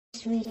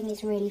this reading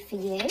is really for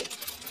you.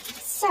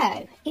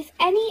 So, if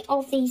any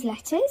of these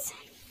letters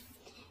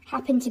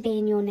happen to be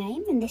in your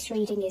name, then this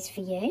reading is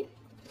for you.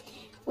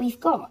 We've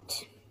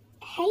got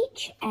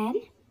H,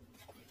 N,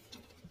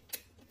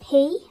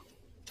 P,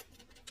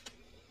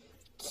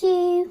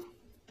 Q,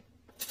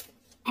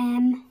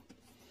 M,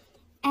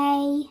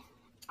 A,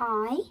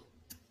 I,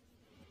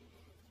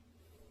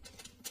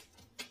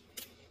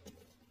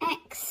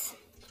 X,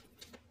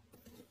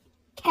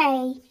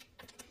 K,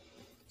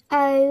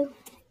 O,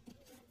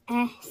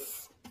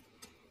 S,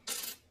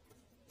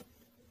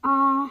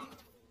 R,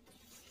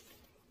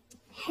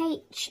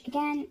 H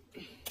again,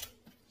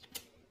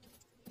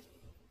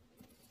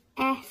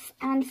 F,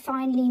 and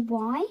finally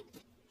Y.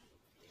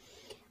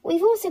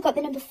 We've also got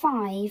the number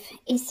 5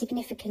 is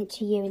significant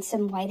to you in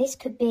some way. This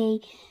could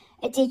be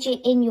a digit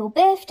in your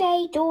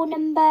birthday, door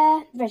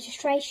number,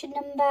 registration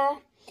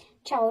number,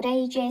 child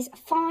ages,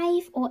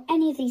 5, or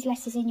any of these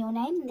letters in your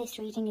name, and this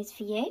reading is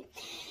for you.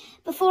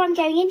 Before I'm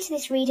going into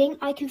this reading,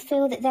 I can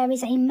feel that there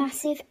is a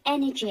massive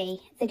energy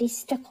that is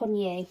stuck on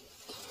you.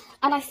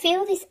 And I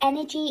feel this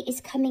energy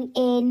is coming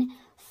in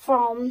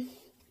from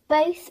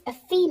both a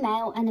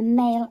female and a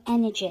male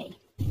energy.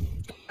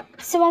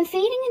 So I'm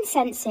feeling and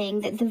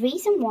sensing that the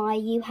reason why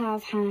you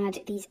have had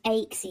these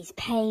aches, these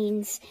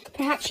pains,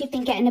 perhaps you've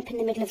been getting up in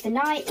the middle of the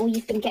night or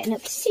you've been getting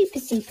up super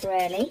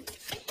early,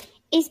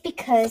 is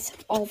because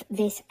of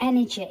this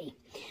energy.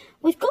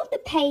 We've got the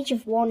Page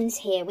of Wands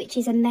here, which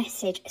is a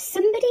message.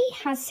 Somebody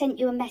has sent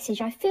you a message.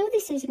 I feel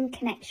this is in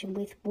connection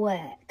with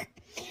work.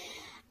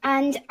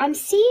 And I'm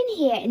seeing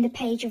here in the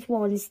Page of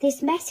Wands,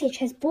 this message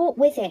has brought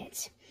with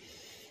it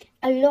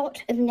a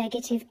lot of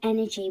negative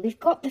energy. We've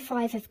got the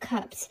 5 of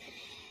Cups.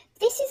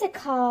 This is a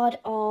card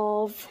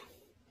of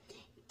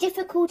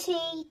difficulty,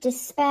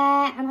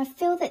 despair, and I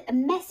feel that a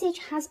message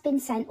has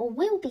been sent or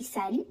will be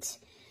sent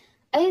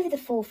over the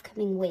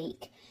forthcoming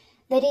week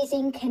that is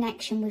in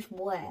connection with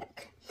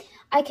work.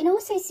 I can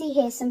also see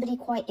here somebody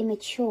quite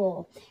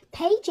immature.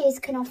 Pages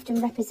can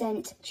often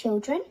represent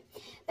children,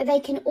 but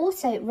they can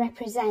also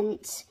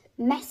represent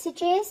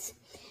messages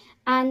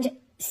and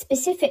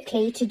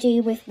specifically to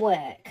do with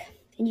work.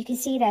 And you can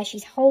see there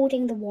she's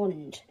holding the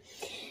wand.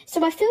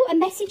 So I feel a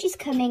message is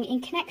coming in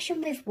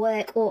connection with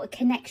work or a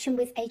connection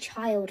with a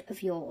child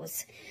of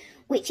yours,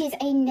 which is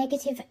a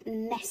negative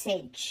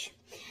message.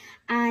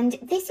 And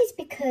this is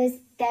because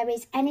there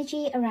is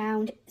energy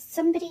around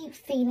somebody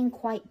feeling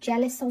quite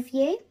jealous of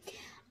you.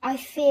 I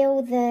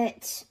feel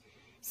that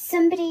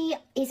somebody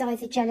is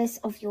either jealous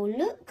of your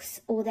looks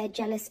or they're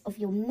jealous of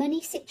your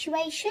money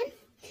situation.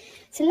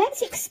 So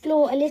let's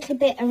explore a little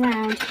bit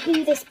around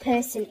who this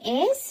person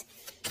is.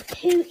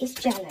 Who is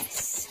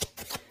jealous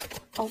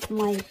of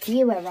my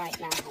viewer right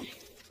now?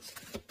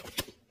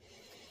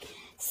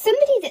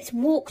 Somebody that's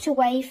walked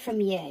away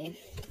from you.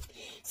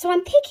 So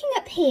I'm picking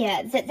up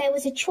here that there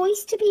was a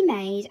choice to be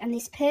made and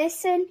this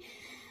person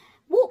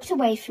walked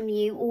away from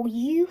you, or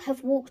you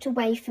have walked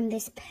away from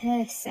this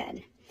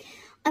person.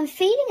 I'm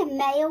feeling a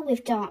male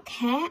with dark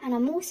hair and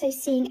I'm also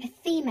seeing a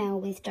female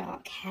with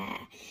dark hair.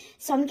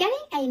 So I'm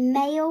getting a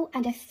male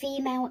and a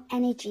female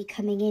energy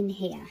coming in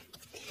here.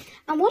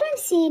 And what I'm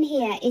seeing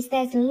here is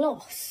there's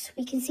loss.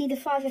 We can see the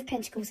 5 of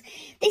Pentacles.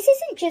 This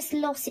isn't just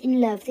loss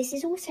in love. This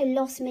is also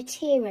loss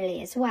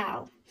materially as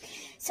well.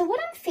 So what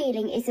I'm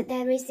feeling is that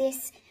there is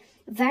this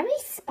very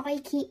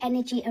spiky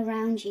energy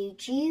around you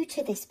due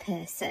to this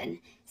person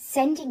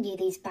sending you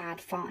these bad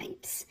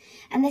vibes.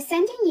 And they're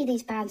sending you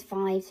these bad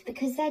vibes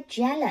because they're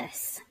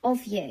jealous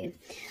of you.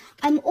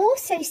 I'm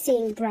also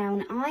seeing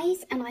brown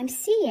eyes and I'm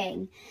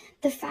seeing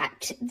the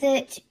fact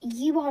that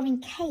you are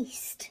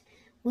encased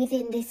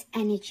within this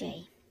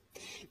energy.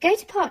 Go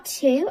to part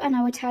 2 and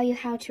I will tell you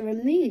how to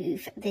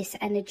remove this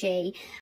energy